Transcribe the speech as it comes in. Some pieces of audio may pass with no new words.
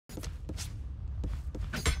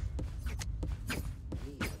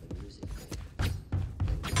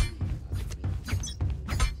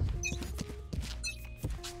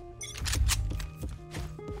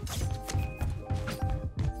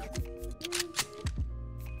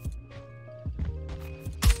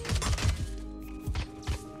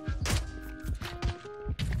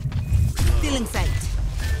Stealing sight.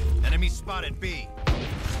 Enemy spotted B.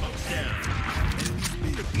 Smoke's down.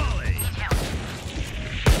 Molly.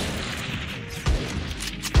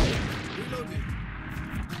 Reloading.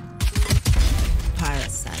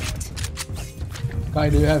 Parasite. Sky,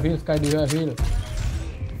 do you have heal? Sky, do you have heal?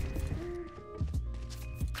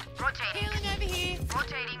 Healing over here.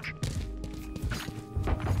 Rotating.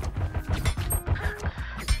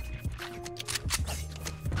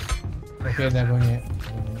 Okay, they're going here.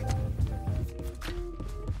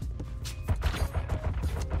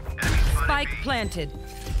 Spike planted.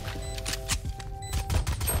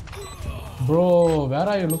 Bro, where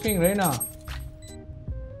are you looking, Reyna?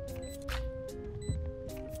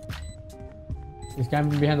 He's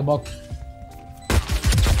camping behind the box.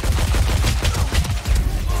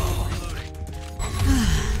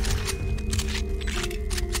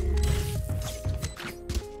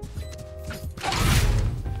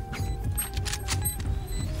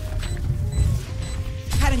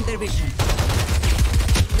 Cutting their vision.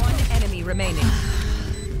 One enemy remaining.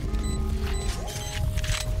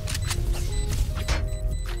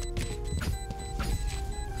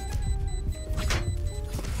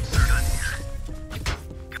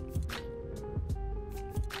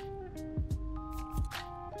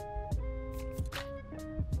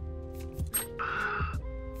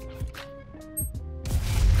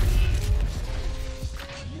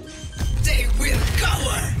 They will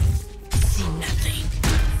cover. See nothing.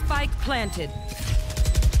 Spike planted.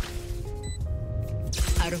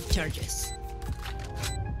 Out of charges.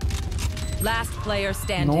 Last player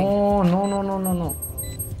standing. No, no, no, no, no, no.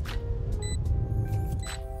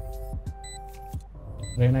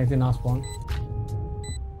 Reyna is in our spawn.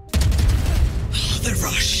 The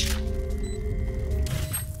rush.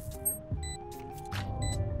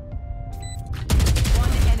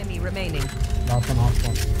 One enemy remaining. Last one, our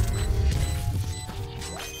spawn.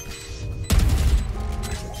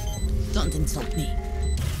 Don't insult me.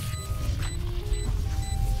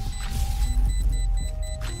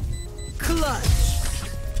 Clutch.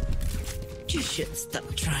 You should stop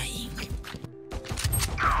trying.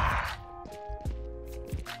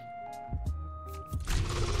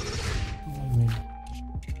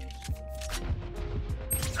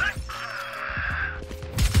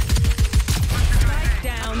 Spike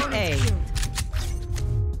down A.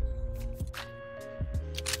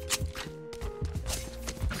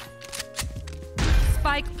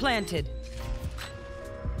 Spike planted.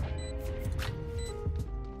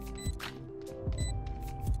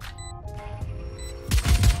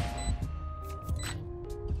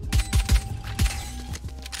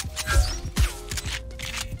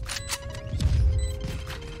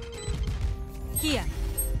 Here.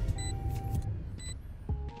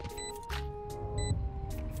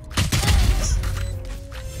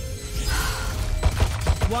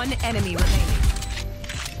 One enemy remaining.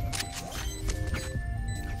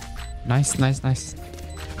 Nice, nice, nice.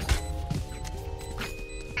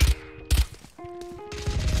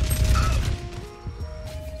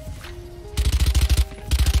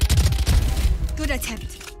 Good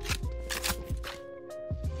attempt.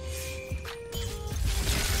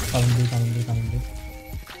 Coming B, coming B, coming B.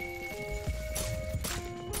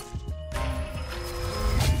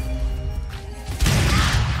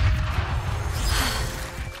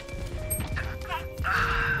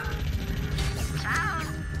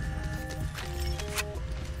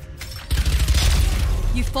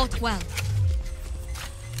 You fought well.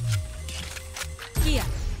 Here.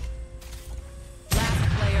 Last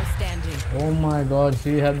player standing. Oh my god,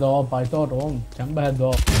 she had the op. I thought, oh, Chamba had the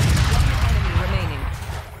op. One enemy remaining.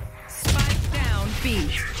 Spike down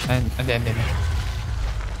B. And then.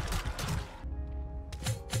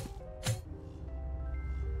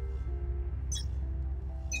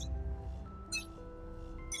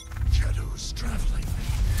 Shadows traveling.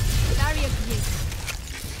 Barrier created.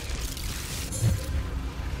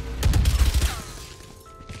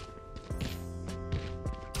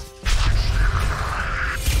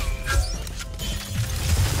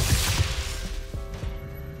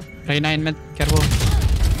 Reyna in mid, careful.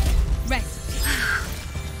 Rest.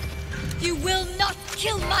 You will not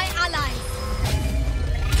kill my ally.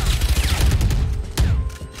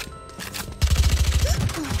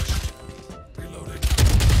 Reloading.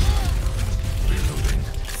 Reloading.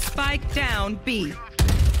 Spike down B.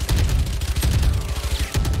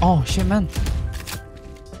 Oh shit, man.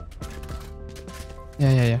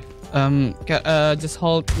 Yeah. Just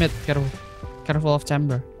hold mid, careful. Careful of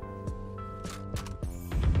chamber.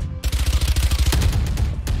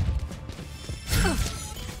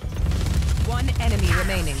 One enemy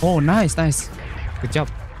remaining. Oh, nice. Good job.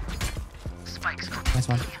 Nice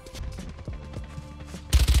one.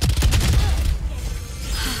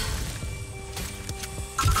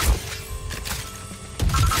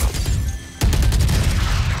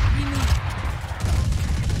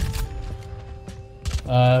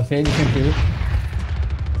 Sage is in field.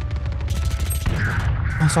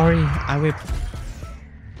 Oh, sorry, I whip.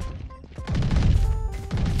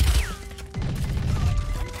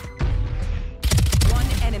 One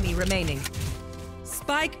enemy remaining.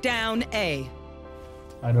 Spike down A.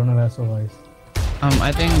 I don't know where Sova is.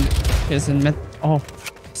 I think he's in mid. Oh,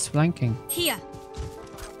 he's flanking. Here.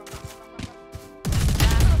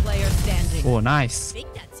 Last player standing. Oh, nice.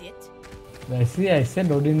 Think that's it. I see, I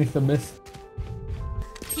said Odin is the best.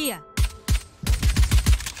 Here.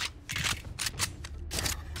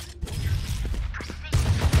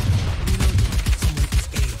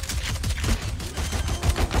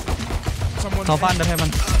 Sofa under heaven.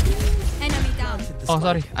 Enemy down. Oh,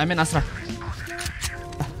 sorry, I'm in Astra.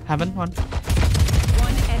 Heaven one.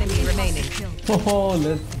 One enemy remaining. Oh,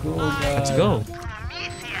 let's go, guys. Let's go.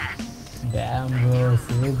 Damn, bro.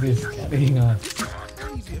 Sage is carrying us.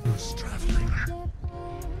 Who's traveling?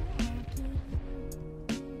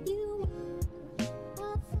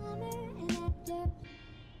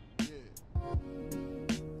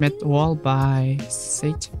 Mid wall by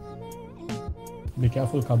Sage. Be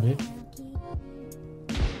careful, Kabe.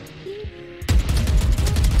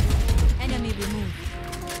 Enemy removed.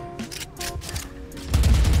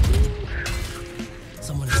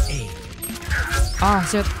 Someone is A. Ah,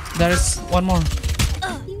 shit. There's one more.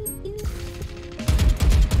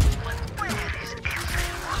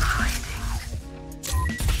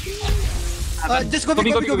 Just go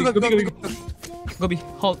B, go B, go B, go B, go B, go B. Go B.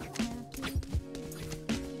 Hold.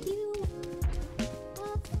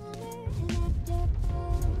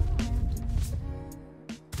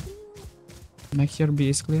 Make sure B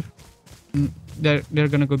is clear. They're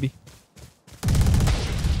gonna go B.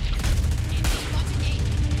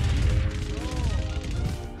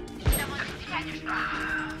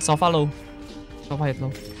 Sofa low. Sofa hit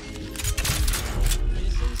low.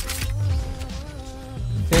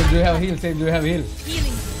 Sage, do you have heal? Sage, do you have heal?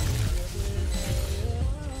 Healing.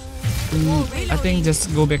 I think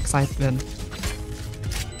just go back side then.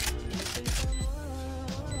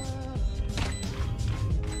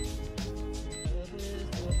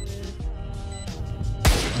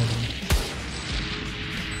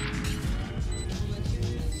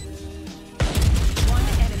 One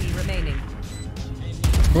enemy remaining.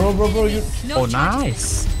 Bro, you. No Oh, charges.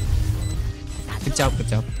 nice. Good job, good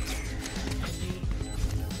job.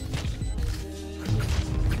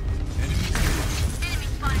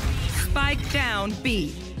 Spike down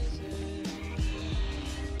B.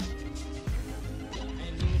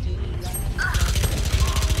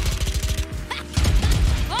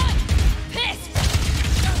 Oh, pissed.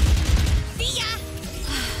 See ya.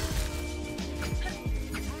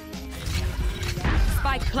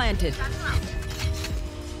 Spike planted.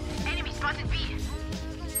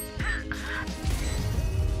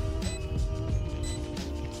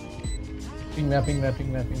 Ping there. One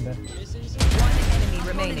enemy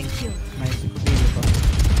remaining. Nice.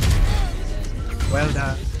 Well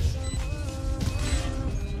done.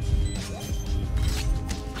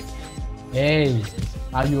 Hey,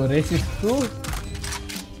 are you a racist too?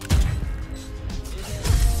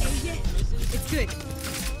 It's good.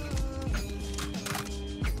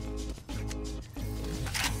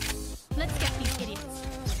 Let's get these idiots.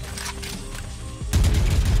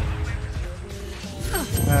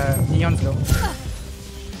 Neon's low.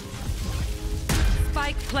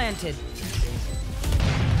 Spike planted.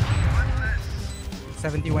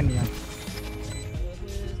 71 Neon.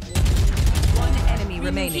 One enemy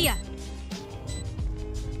remaining. Here.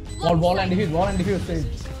 Wall and defuse, Sage.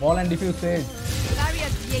 Wall and defuse, Sage. Barrier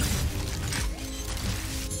created.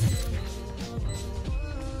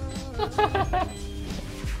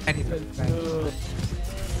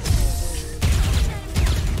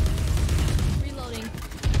 Reloading.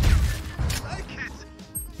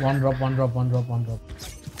 One drop.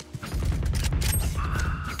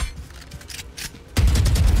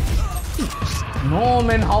 No,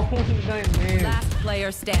 man, how come you guys made? Last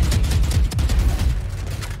player standing.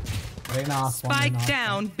 Reyna asked one, Spike Reyna asked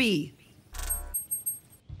down B.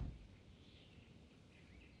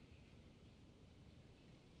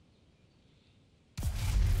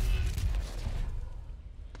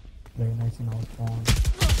 one. Reyna is in our spawn.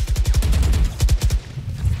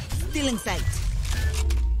 Still in sight.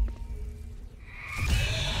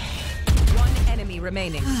 One enemy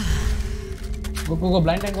remaining. Go,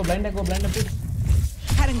 blind tank, please.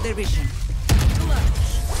 Cutting their vision.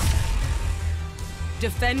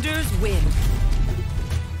 Defenders win.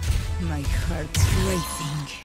 My heart's racing.